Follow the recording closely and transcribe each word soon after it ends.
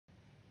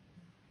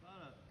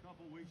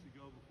couple of weeks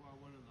ago before I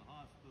went in the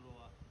hospital,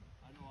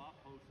 I know I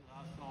posted,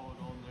 I saw it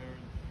on there,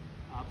 and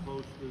I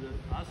posted it.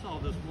 I saw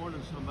this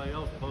morning somebody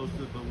else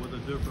posted, but with a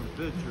different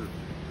picture,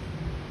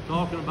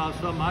 talking about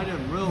something I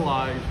didn't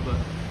realize, but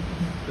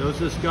there was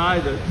this guy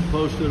that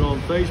posted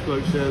on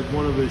Facebook, said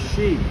one of his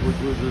sheep, which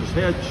was his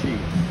head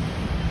sheep,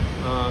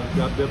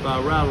 got bit by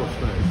a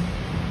rattlesnake,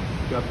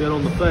 got bit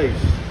on the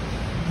face.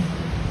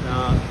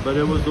 But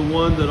it was the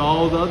one that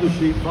all the other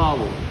sheep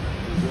followed.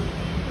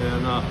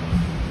 And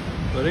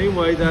but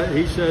anyway, that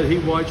he said he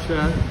watched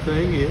that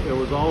thing. It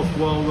was all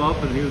swelled up,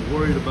 and he was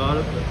worried about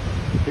it. But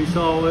he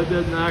saw it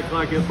didn't act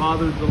like it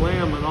bothered the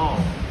lamb at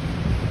all.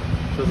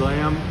 So the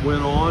lamb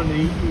went on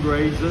eating,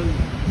 grazing,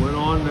 went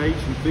on and ate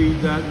some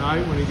feed that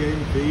night when he gave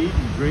him feed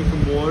and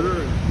drinking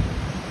water. And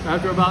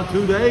after about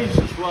 2 days,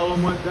 the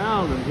swelling went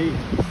down, and he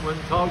went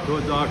and talked to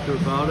a doctor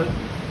about it.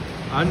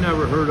 I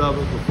never heard of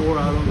it before.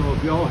 I don't know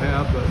if y'all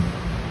have,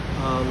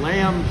 but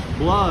lamb's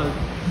blood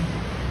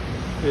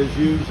is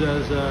used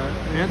as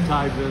an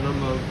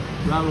anti-venom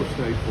of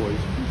rattlesnake poison.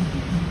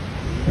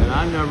 And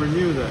I never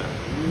knew that.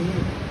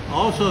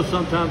 Also,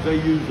 sometimes they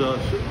use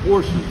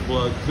horse's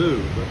blood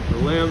too, but the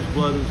lamb's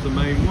blood is the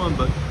main one.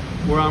 But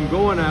where I'm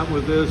going at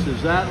with this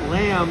is that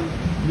lamb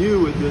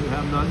knew it didn't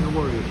have nothing to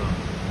worry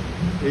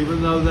about.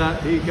 Even though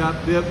that he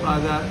got bit by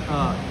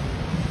that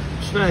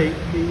snake,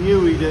 he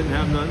knew he didn't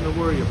have nothing to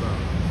worry about.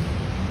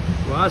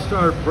 Well, I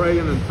started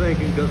praying and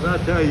thinking, because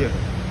I tell you,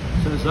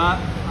 since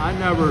I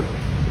never,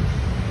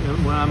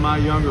 in my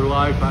younger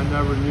life, I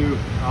never knew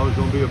I was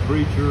going to be a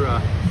preacher.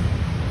 I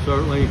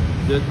certainly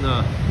didn't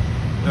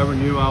ever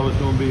knew I was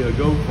going to be a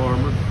goat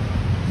farmer.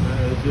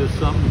 It's just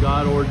something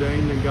God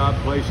ordained and God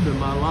placed in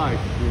my life,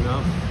 you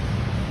know.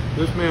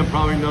 This man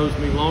probably knows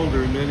me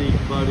longer than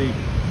anybody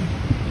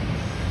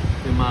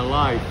in my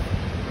life.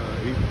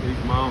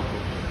 He's my uncle.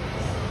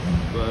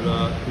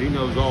 But he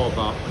knows all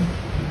about me.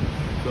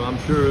 So I'm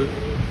sure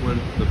when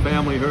the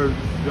family heard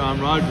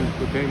John Rogers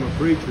became a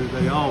preacher,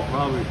 they all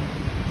probably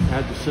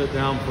had to sit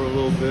down for a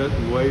little bit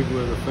and wave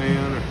with a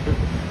fan or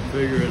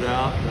figure it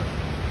out.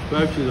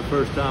 Especially the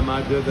first time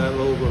I did that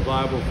little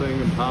revival thing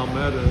in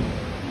Palmetto,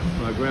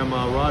 my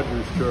Grandma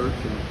Rogers church,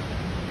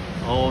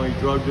 and only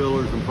drug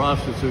dealers and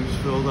prostitutes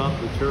filled up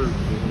the church.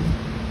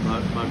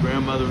 My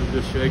grandmother was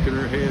just shaking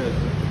her head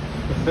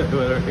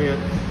with her head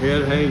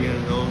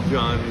hanging on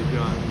Johnny.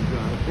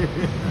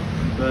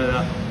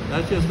 But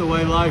that's just the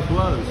way life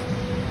was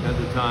at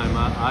the time.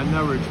 I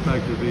never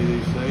expected to be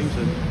these things,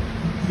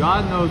 and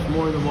God knows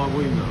more than what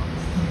we know.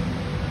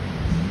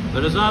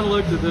 But as I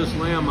looked at this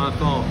lamb, I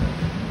thought,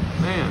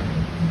 man,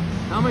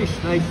 how many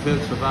snake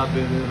pits have I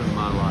been in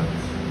my life?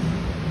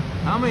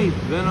 How many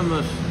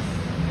venomous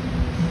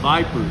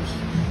vipers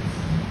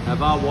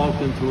have I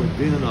walked into a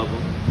den of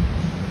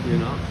them, you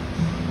know?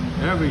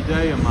 Every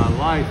day of my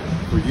life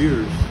for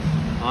years,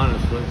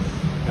 honestly.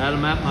 Had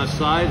them at my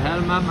side,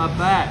 had them at my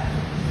back.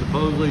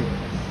 Supposedly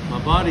my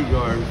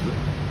bodyguards, but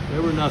they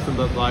were nothing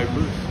but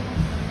vipers,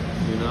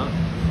 you know.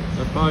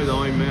 That's probably the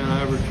only man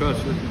I ever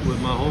trusted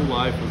with my whole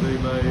life, with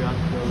anybody that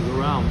was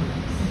around me.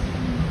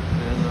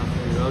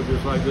 And you know,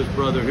 just like this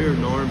brother here,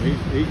 Norm,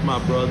 he's my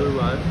brother,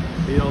 right?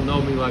 He don't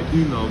know me like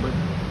you know me,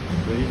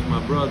 but he's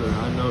my brother.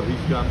 I know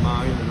he's got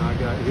mine and I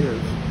got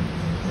his.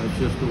 That's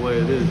just the way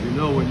it is. You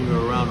know when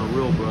you're around a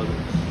real brother.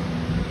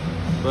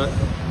 But,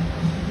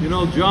 you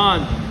know,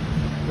 John,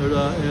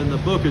 in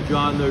the book of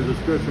John, there's a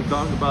scripture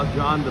talking about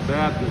John the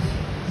Baptist.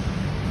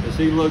 As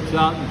he looks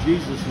out and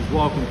Jesus is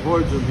walking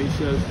towards him, he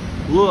says,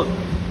 "Look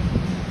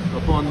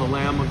upon the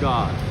Lamb of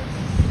God."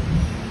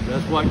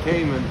 That's what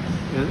came in.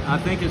 And I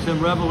think it's in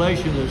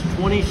Revelation. There's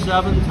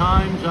 27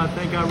 times, I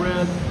think I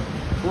read,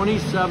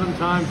 27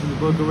 times in the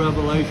book of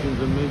Revelation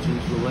that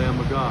mentions the Lamb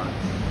of God.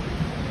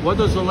 What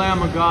does the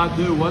Lamb of God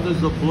do? What does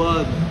the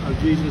blood of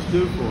Jesus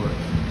do for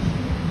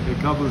us? It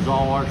covers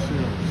all our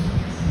sins.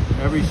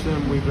 Every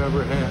sin we've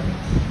ever had.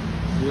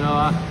 You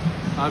know,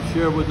 I've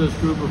shared with this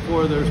group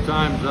before, there's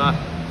times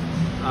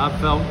I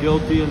felt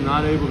guilty and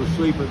not able to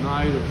sleep at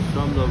night of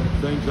some of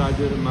the things I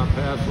did in my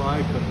past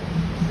life.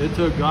 But it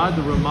took God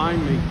to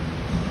remind me,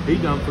 He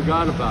done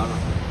forgot about them.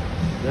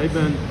 They've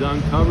been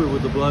done covered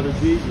with the blood of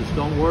Jesus.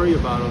 Don't worry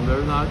about them.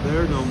 They're not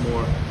there no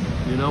more.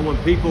 You know, when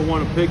people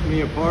want to pick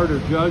me apart or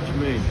judge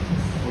me,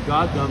 well,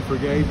 God done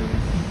forgave me.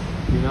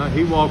 You know,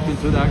 He walked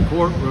into that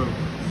courtroom,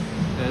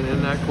 and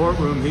in that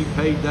courtroom, He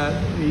paid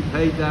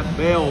that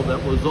bail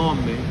that was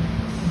on me.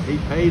 He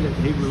paid it.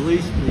 He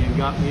released me and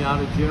got me out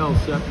of jail,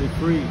 set me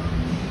free.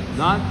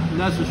 Not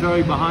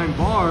necessarily behind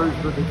bars,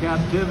 but the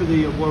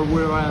captivity of where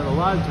we're at a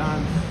lot of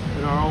times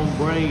in our own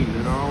brain,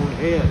 in our own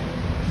head.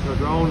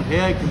 Because our own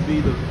head can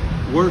be the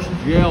worst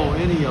jail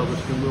any of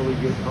us can really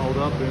get caught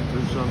up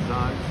into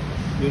sometimes.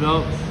 You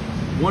know,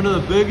 one of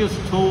the biggest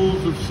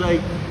tools of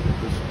Satan,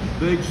 this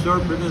big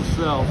serpent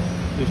himself,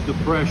 is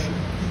depression.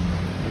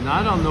 And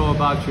I don't know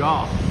about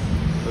y'all,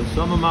 but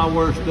some of my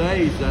worst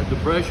days, that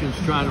depression's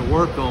trying to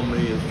work on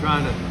me. It's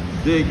trying to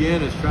dig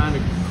in. It's trying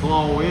to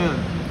claw in.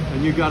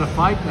 And you got to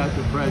fight that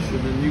depression.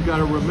 And you got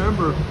to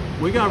remember,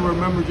 we got to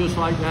remember just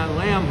like that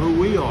lamb who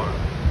we are.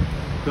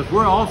 Because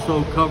we're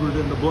also covered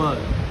in the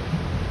blood.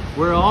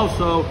 We're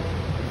also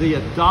the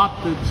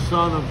adopted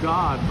son of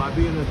God. By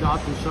being an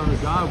adopted son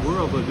of God, we're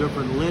of a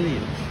different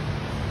lineage.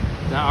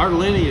 Now, our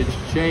lineage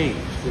changed.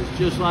 It's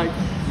just like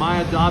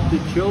my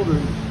adopted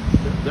children,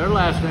 their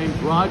last name's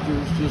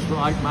Rogers, just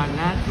like my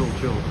natural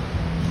children.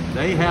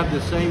 They have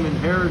the same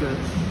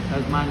inheritance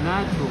as my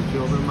natural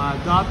children, my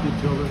adopted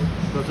children,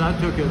 because I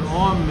took it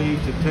on me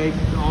to take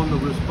on the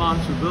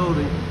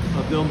responsibility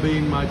of them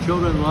being my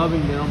children,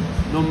 loving them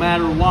no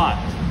matter what.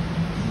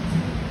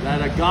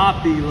 That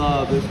agape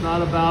love, it's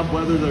not about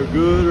whether they're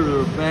good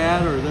or they're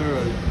bad or they're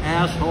an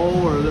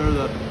asshole or they're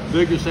the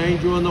biggest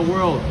angel in the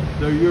world.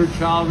 They're your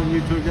child and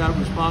you took that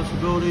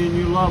responsibility and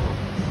you love them.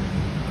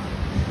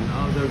 You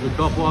know, there's a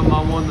couple of them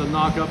I wanted to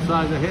knock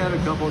upside the head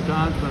a couple of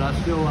times, but I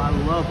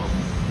love them.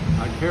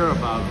 I care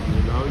about them,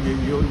 you know.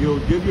 You'll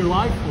give your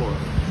life for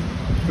them,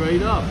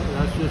 straight up.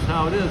 That's just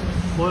how it is.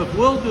 Well, if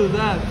we'll do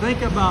that,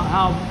 think about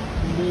how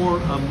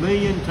a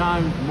million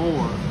times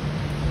more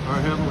our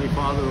Heavenly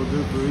Father will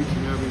do for each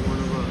and every one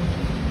of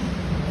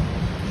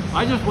us.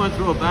 I just went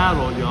through a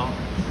battle, y'all.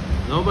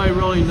 Nobody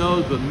really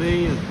knows but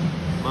me, and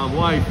my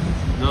wife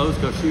knows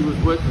because she was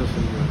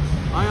witnessing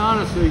it. I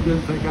honestly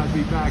didn't think I'd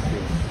be back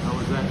here. I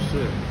was that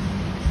sick.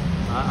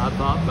 I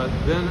thought, but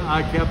then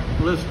I kept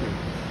listening.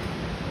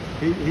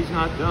 He's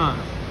not done.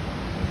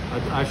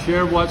 I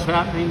shared what's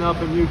happening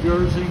up in New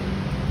Jersey.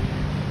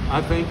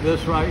 I think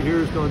this right here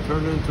is going to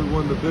turn into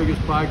one of the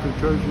biggest biker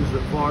churches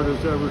that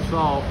Florida's ever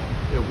saw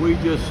if we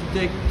just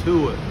stick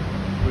to it.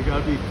 We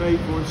got to be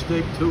faithful and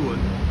stick to it.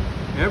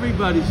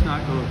 Everybody's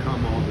not going to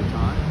come all the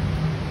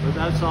time, but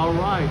that's all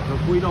right,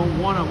 because we don't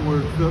want it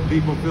where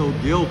people feel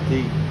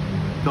guilty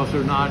because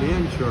they're not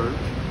in church.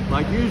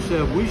 Like you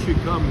said, we should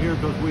come here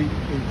because we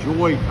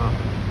enjoy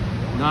coming.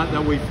 Not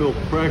that we feel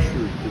pressured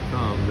to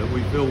come, that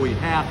we feel we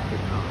have to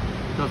come.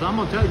 Because I'm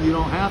going to tell you, you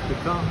don't have to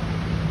come.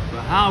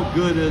 But how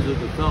good is it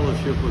to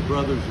fellowship with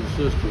brothers and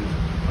sisters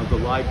of the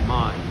like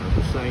mind, of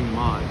the same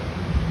mind,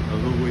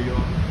 of who we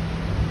are?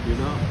 You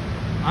know?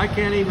 I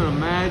can't even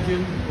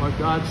imagine what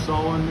God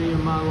saw in me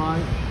in my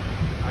life.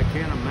 I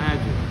can't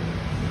imagine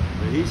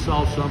that He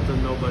saw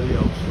something nobody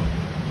else saw.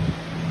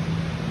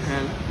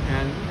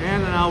 And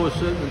Ann and I was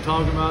sitting and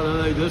talking about the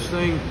other day, this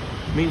thing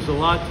means a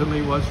lot to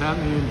me what's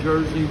happening in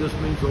Jersey. This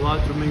means a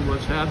lot to me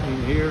what's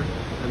happening here.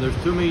 And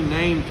there's too many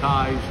name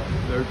ties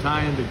that are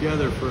tying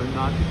together for it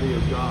not to be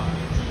of God.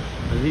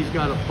 And He's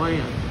got a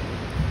plan.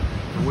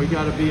 And we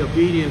got to be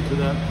obedient to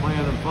that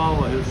plan and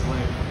follow His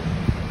plan.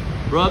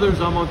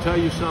 Brothers, I'm going to tell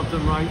you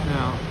something right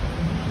now.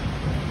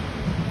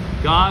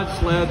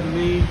 God's led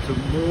me to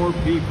more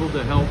people,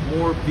 to help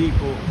more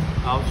people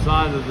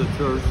outside of the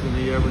church than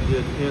He ever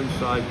did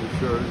inside the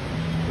church.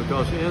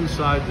 Because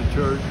inside the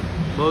church,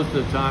 most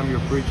of the time you're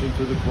preaching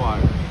to the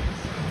choir.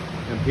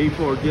 And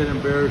people are getting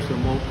embarrassed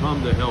and won't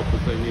come to help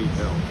if they need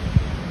help.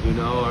 You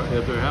know, or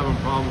if they're having a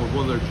problem with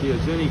one of their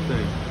kids,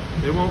 anything,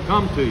 they won't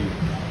come to you.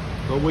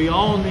 But we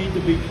all need to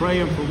be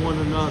praying for one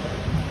another.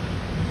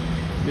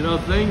 You know,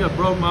 the thing that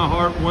broke my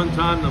heart one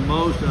time the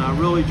most, and I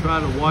really try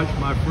to watch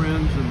my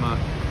friends and my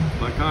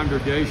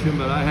congregation,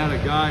 but I had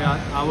a guy,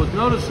 I was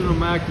noticing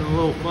him acting a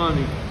little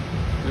funny,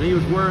 and he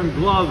was wearing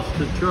gloves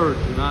to church,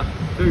 and I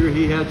figured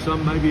he had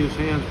something, maybe his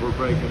hands were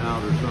breaking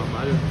out or something.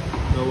 I didn't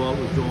know what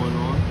was going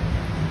on.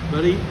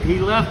 But he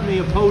left me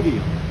a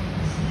podium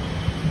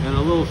and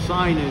a little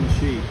sign-in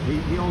sheet.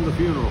 He owned the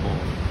funeral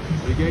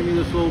home. He gave me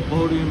this little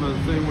podium and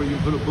a thing where you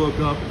put a book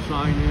up and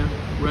sign in,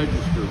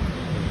 register.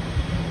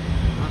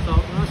 I thought,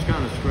 well, that's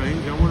kind of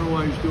strange. I wonder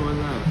why he's doing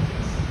that.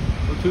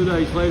 Well, 2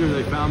 days later,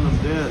 they found him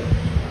dead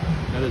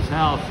at his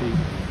house. He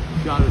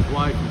shot his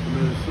wife and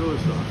committed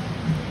suicide.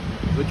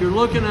 But you're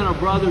looking in a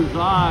brother's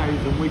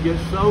eyes, and we get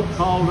so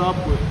caught up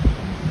with,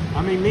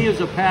 I mean, me as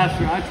a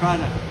pastor, I try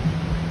to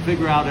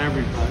figure out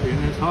everybody,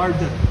 and it's hard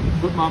to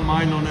put my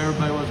mind on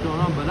everybody what's going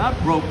on, but that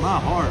broke my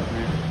heart,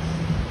 man.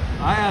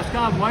 I asked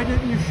God, why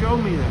didn't you show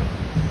me that?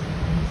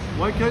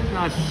 Why couldn't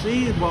I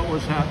see what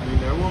was happening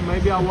there? Well,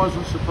 maybe I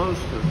wasn't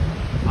supposed to.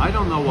 I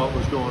don't know what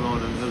was going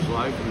on in his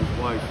life and his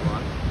wife's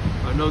life.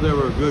 I know they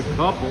were a good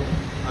couple.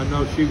 I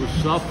know she was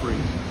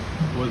suffering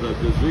with a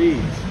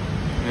disease.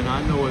 And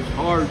I know it's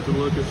hard to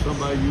look at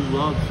somebody you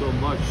love so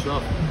much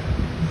suffering.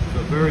 It's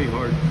a very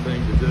hard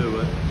thing to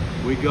do.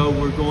 We're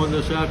going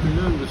this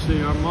afternoon to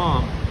see our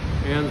mom,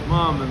 Ann's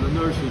mom, in the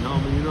nursing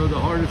home. And you know, the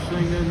hardest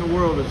thing in the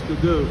world is to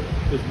do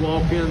is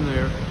walk in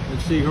there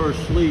and see her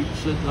asleep,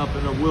 sitting up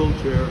in a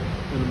wheelchair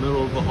in the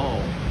middle of the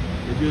hall.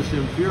 It just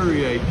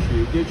infuriates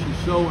you. It gets you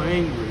so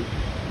angry,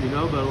 you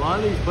know. But a lot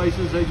of these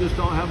places, they just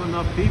don't have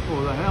enough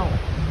people to help,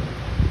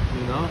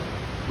 you know.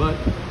 But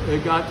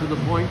it got to the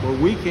point where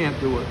we can't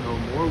do it no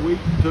more. We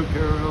took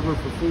care of her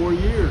for 4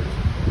 years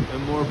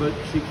and more, but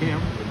she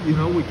can't, you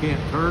know, we can't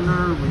turn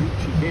her,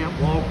 she can't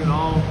walk at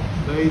all,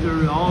 bathe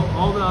her,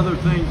 all the other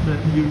things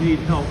that you need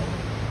help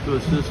to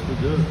assist to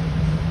do.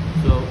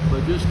 So,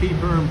 but just keep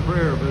her in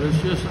prayer. But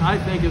it's just, I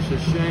think it's a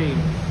shame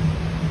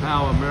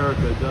how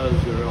America does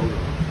their elder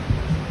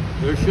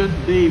homes. There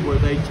shouldn't be where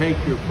they take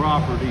your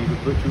property to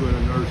put you in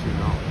a nursing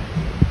home.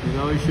 You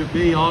know, it should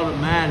be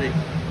automatic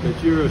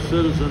that you're a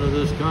citizen of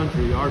this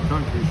country. Our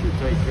country should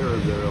take care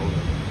of their elders,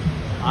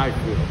 I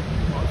feel.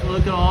 So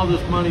look at all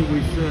this money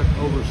we sent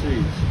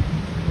overseas.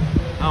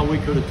 How we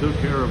could have took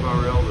care of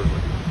our elderly.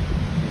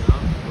 You know?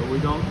 But we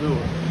don't do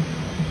it.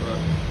 But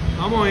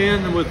I'm going to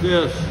end with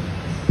this.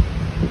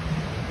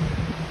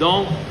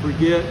 Don't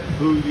forget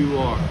who you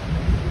are.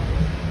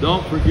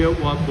 Don't forget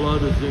what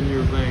blood is in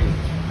your veins.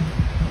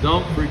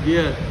 Don't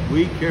forget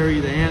we carry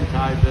the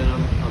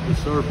anti-venom of the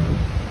serpent,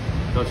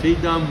 because he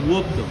done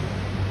whooped them.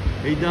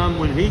 He done,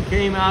 when he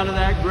came out of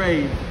that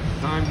grave,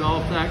 climbed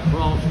off that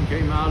cross and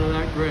came out of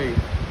that grave,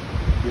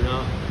 you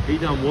know, he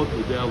done whooped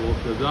the devil.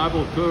 The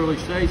Bible clearly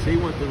states he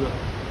went to the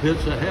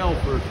pits of hell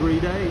for 3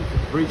 days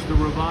and preached a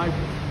revival.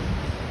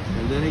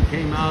 And then he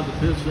came out of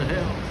the pits of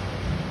hell.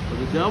 But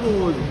the devil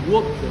was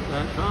whooped at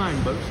that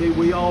time. But see,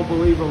 we all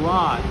believe a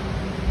lie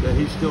that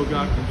he's still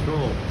got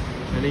control.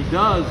 And he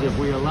does if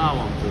we allow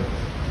him to.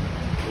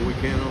 But we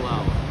can't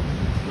allow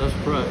him. Let's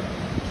pray.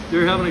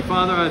 Dear Heavenly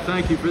Father, I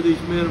thank you for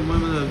these men and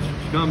women that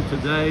have come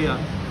today.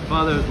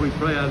 Father, as we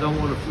pray, I don't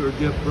want to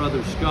forget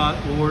Brother Scott,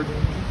 Lord,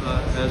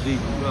 as he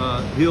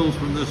heals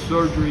from this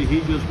surgery he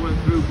just went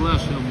through.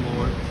 Bless him,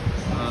 Lord.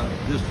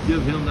 Just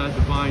give him that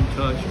divine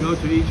touch. Go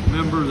to each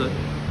member that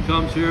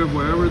comes here,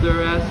 wherever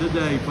they're at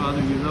today.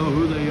 Father, you know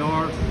who they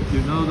are.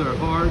 You know their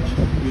hearts.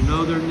 You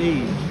know their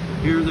needs.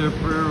 Hear their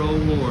prayer, oh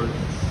Lord.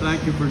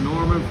 Thank you for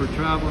Norman for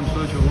traveling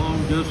such a long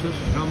distance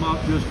to come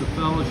up just to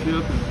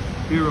fellowship and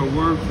hear a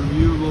word from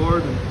you,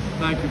 Lord. And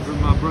thank you for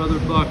my brother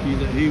Bucky,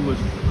 that he was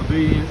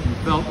obedient and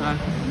felt that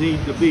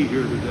need to be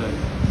here today.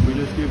 We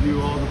just give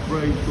you all the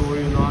praise,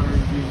 glory, and honor in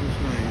Jesus'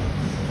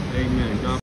 name. Amen. God